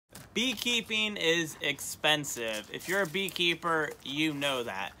Beekeeping is expensive. If you're a beekeeper, you know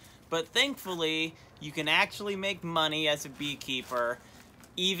that. But thankfully, you can actually make money as a beekeeper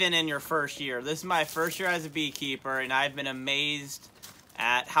even in your first year. This is my first year as a beekeeper, and I've been amazed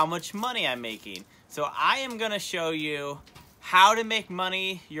at how much money I'm making. So I am going to show you how to make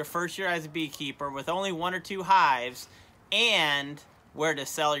money your first year as a beekeeper with only 1 or 2 hives, and where to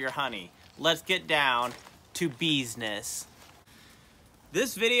sell your honey. Let's get down to business.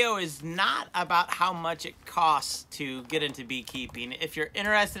 This video is not about how much it costs to get into beekeeping. If you're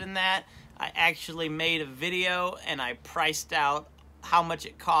interested in that, I actually made a video and I priced out how much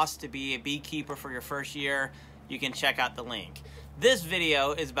it costs to be a beekeeper for your first year. You can check out the link. This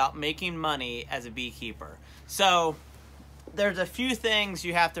video is about making money as a beekeeper. So there's a few things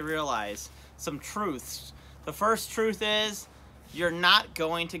you have to realize, some truths. The first truth is you're not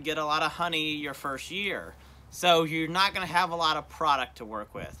going to get a lot of honey your first year. So you're not going to have a lot of product to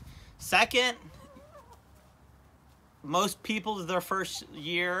work with. Second, most people their first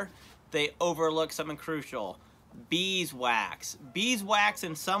year, they overlook something crucial. Beeswax. Beeswax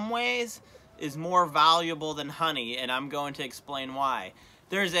in some ways is more valuable than honey, and I'm going to explain why.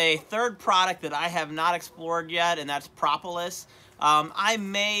 There's a third product that I have not explored yet, and that's propolis. I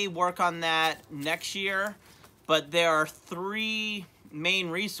may work on that next year, but there are 3 main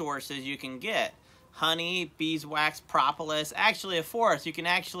resources you can get. Honey, beeswax, propolis, actually a 4th. You can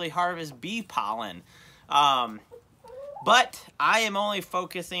actually harvest bee pollen. But I am only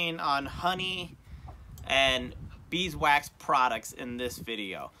focusing on honey and beeswax products in this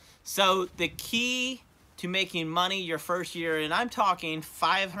video. So the key to making money your first year, and I'm talking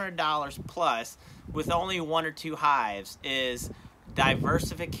 $500 plus with only 1 or 2 hives, is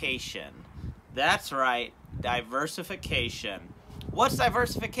diversification. That's right, diversification. What's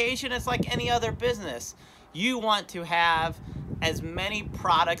diversification? It's like any other business. You want to have as many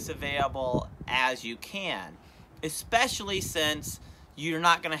products available as you can, especially since you're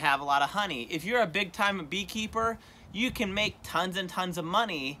not going to have a lot of honey. If you're a big-time beekeeper, you can make tons and tons of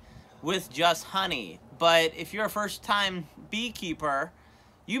money with just honey. But if you're a first-time beekeeper,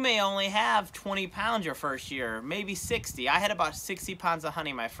 you may only have 20 pounds your first year, maybe 60. I had about 60 pounds of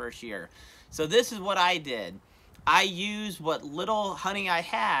honey my first year. So this is what I did. I used what little honey I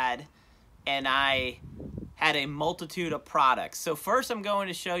had, and I had a multitude of products. So first I'm going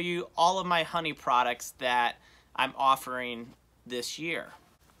to show you all of my honey products that I'm offering this year.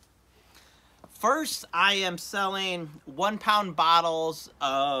 First, I am selling 1-pound bottles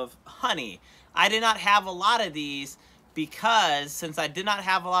of honey. I did not have a lot of these because since I did not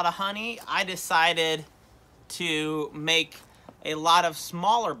have a lot of honey, I decided to make a lot of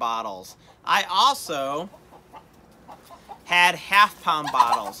smaller bottles. I also had 1/2-pound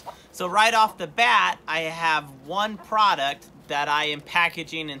bottles. So right off the bat, I have one product that I am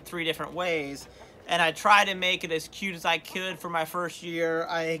packaging in 3 different ways, and I try to make it as cute as I could for my first year.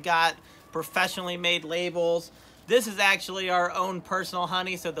 I got professionally made labels. This is actually our own personal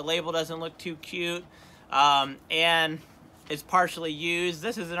honey, so the label doesn't look too cute, and it's partially used.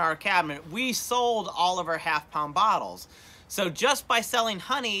 This is in our cabinet. We sold all of our 1/2-pound bottles. So just by selling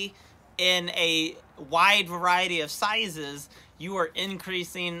honey in a wide variety of sizes, you are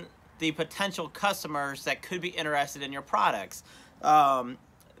increasing the potential customers that could be interested in your products.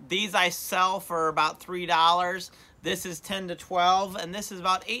 These I sell for about $3. This is $10 to $12, and this is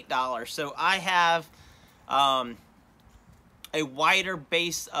about $8. So I have a wider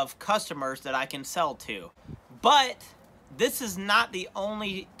base of customers that I can sell to. But this is not the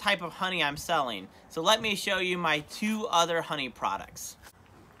only type of honey I'm selling. So let me show you my 2 other honey products.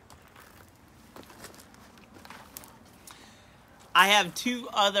 I have 2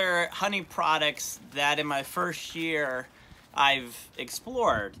 other honey products that in my first year I've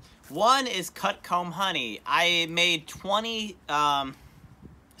explored. One is cut comb honey. I made 20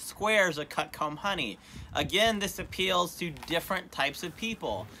 squares of cut comb honey. Again, this appeals to different types of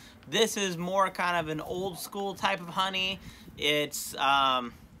people. This is more kind of an old school type of honey. It's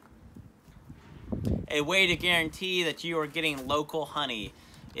a way to guarantee that you are getting local honey.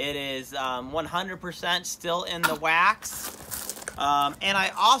 It is 100% still in the wax. And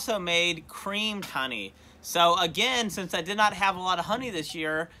I also made creamed honey. So again, since I did not have a lot of honey this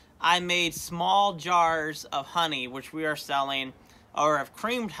year, I made small jars of honey, which we are selling, or of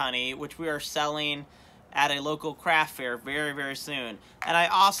creamed honey, which we are selling at a local craft fair very, very soon. And I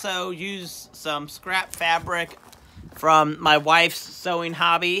also use some scrap fabric from my wife's sewing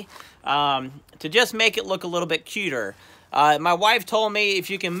hobby to just make it look a little bit cuter. My wife told me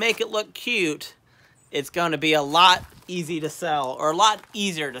if you can make it look cute, it's going to be a lot easy to sell, or a lot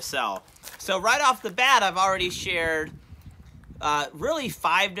easier to sell. So right off the bat, I've already shared really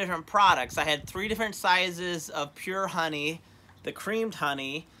 5 different products. I had 3 different sizes of pure honey, the creamed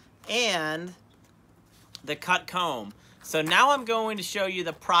honey, and the cut comb. So now I'm going to show you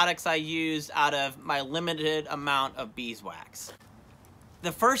the products I used out of my limited amount of beeswax.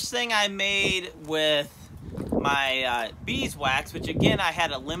 The first thing I made with my beeswax, which again I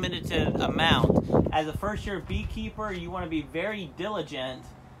had a limited amount. As a first year beekeeper, you want to be very diligent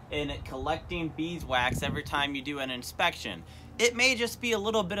in collecting beeswax every time you do an inspection. It may just be a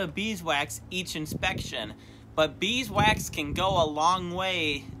little bit of beeswax each inspection, but beeswax can go a long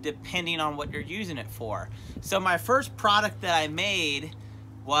way depending on what you're using it for. So my first product that I made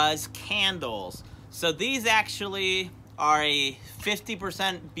was candles. So these actually are a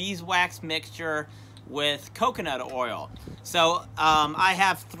 50% beeswax mixture with coconut oil. So I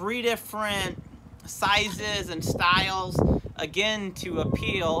have 3 different sizes and styles, again, to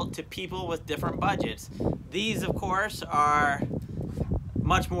appeal to people with different budgets. These, of course, are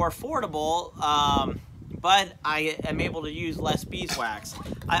much more affordable, but I am able to use less beeswax.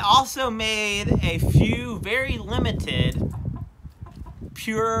 I also made a few very limited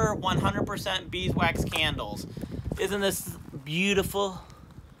pure 100% beeswax candles. Isn't this beautiful?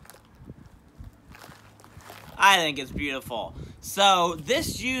 I think it's beautiful. So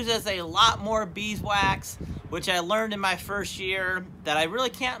this uses a lot more beeswax, which I learned in my first year that I really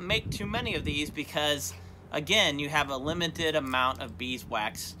can't make too many of these because, again, you have a limited amount of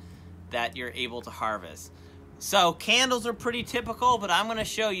beeswax that you're able to harvest. So candles are pretty typical, but I'm going to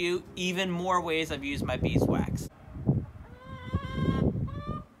show you even more ways I've used my beeswax.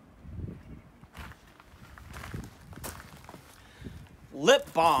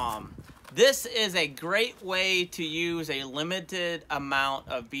 Lip balm. This is a great way to use a limited amount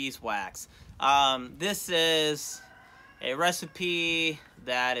of beeswax. This is a recipe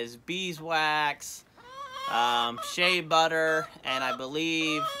that is beeswax, shea butter, and I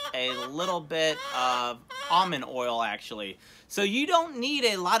believe a little bit of almond oil actually. So you don't need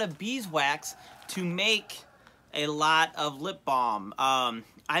a lot of beeswax to make a lot of lip balm.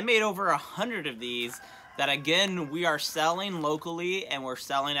 I made over 100 of these that, again, we are selling locally and we're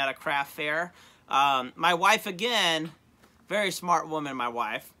selling at a craft fair. My wife, again, very smart woman, my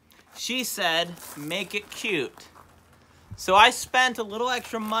wife, she said, make it cute. So I spent a little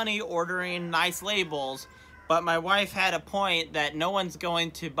extra money ordering nice labels, but my wife had a point that no one's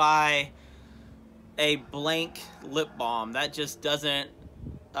going to buy a blank lip balm. That just doesn't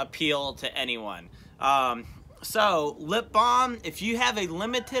appeal to anyone. So lip balm, if you have a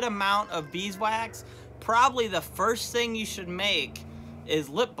limited amount of beeswax, probably the first thing you should make is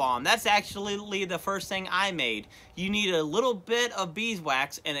lip balm. That's actually the first thing I made. You need a little bit of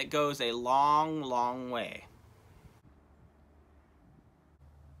beeswax and it goes a long, long way.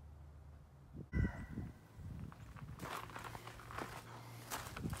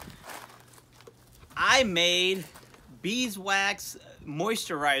 I made beeswax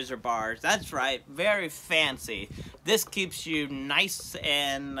moisturizer bars. That's right, very fancy. This keeps you nice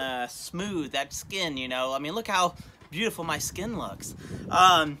and smooth, that skin, you know. I mean, look how beautiful my skin looks.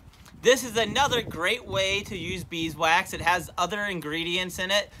 This is another great way to use beeswax. It has other ingredients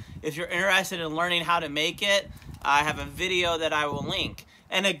in it. If you're interested in learning how to make it, I have a video that I will link.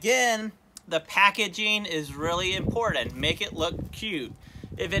 And again, the packaging is really important. Make it look cute.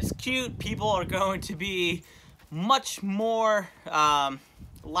 If it's cute, people are going to be much more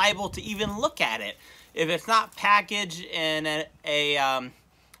liable to even look at it. If it's not packaged in an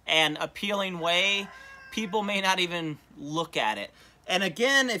appealing way, people may not even look at it. And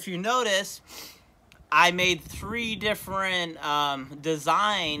again, if you notice, I made 3 different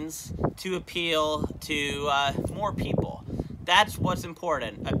designs to appeal to more people. That's what's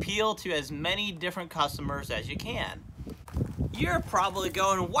important. Appeal to as many different customers as you can. You're probably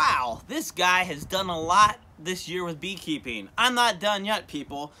going, wow, this guy has done a lot this year with beekeeping. I'm not done yet,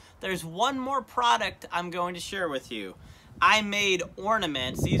 people. There's one more product I'm going to share with you. I made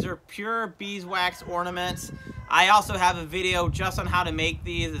ornaments. These are pure beeswax ornaments. I also have a video just on how to make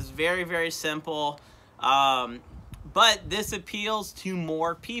these. It's very, very simple. But this appeals to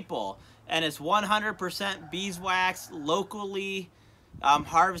more people. And it's 100% beeswax, locally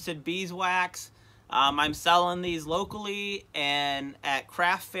harvested beeswax. I'm selling these locally and at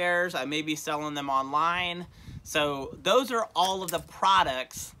craft fairs. I may be selling them online. So those are all of the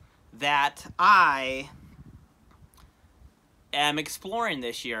products that I am exploring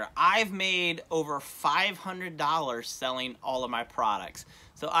this year. I've made over $500 selling all of my products.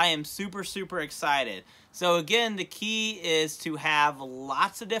 So I am super, super excited. So again, the key is to have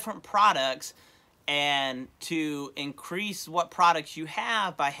lots of different products and to increase what products you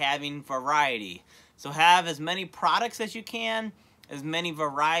have by having variety. So have as many products as you can, as many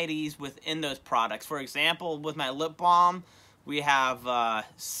varieties within those products. For example, with my lip balm, we have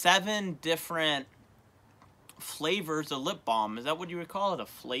 7 different flavors of lip balm. Is that what you would call it, a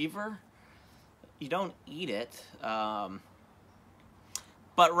flavor? You don't eat it. But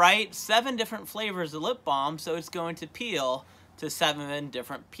right, 7 different flavors of lip balm, so it's going to appeal to 7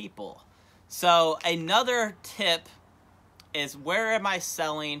 different people. So another tip is, where am I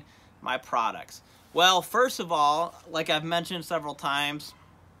selling my products? Well, first of all, like I've mentioned several times,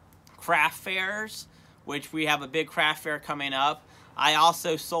 craft fairs, which we have a big craft fair coming up. I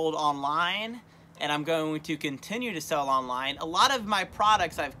also sold online, and I'm going to continue to sell online. A lot of my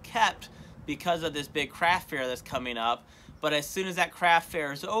products I've kept because of this big craft fair that's coming up, but as soon as that craft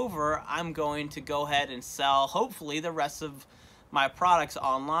fair is over, I'm going to go ahead and sell, hopefully, the rest of my products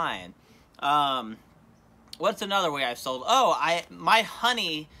online. What's another way I've sold? Oh, my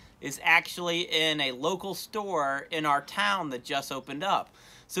honey is actually in a local store in our town that just opened up.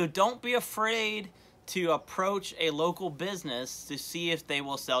 So don't be afraid to approach a local business to see if they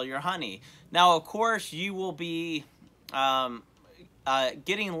will sell your honey. Now, of course, you will be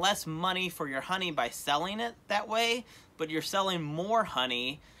getting less money for your honey by selling it that way, but you're selling more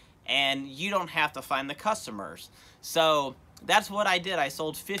honey and you don't have to find the customers. So that's what I did. I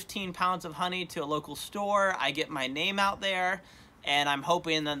sold 15 pounds of honey to a local store. I get my name out there, and I'm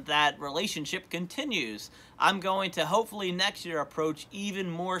hoping that that relationship continues. I'm going to hopefully next year approach even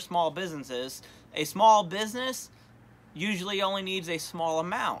more small businesses. A small business usually only needs a small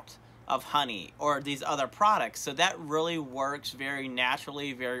amount of honey or these other products, so that really works very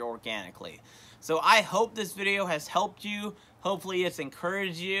naturally, very organically. So I hope this video has helped you. Hopefully it's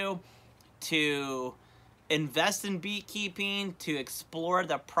encouraged you to invest in beekeeping, to explore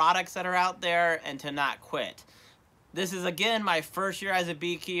the products that are out there, and to not quit. This is, again, my first year as a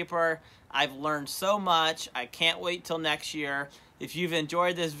beekeeper. I've learned so much. I can't wait till next year. If you've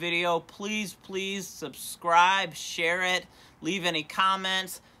enjoyed this video, please subscribe, share it, leave any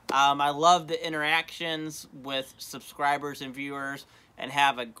comments. I love the interactions with subscribers and viewers, and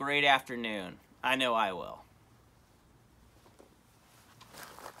have a great afternoon. I know I will.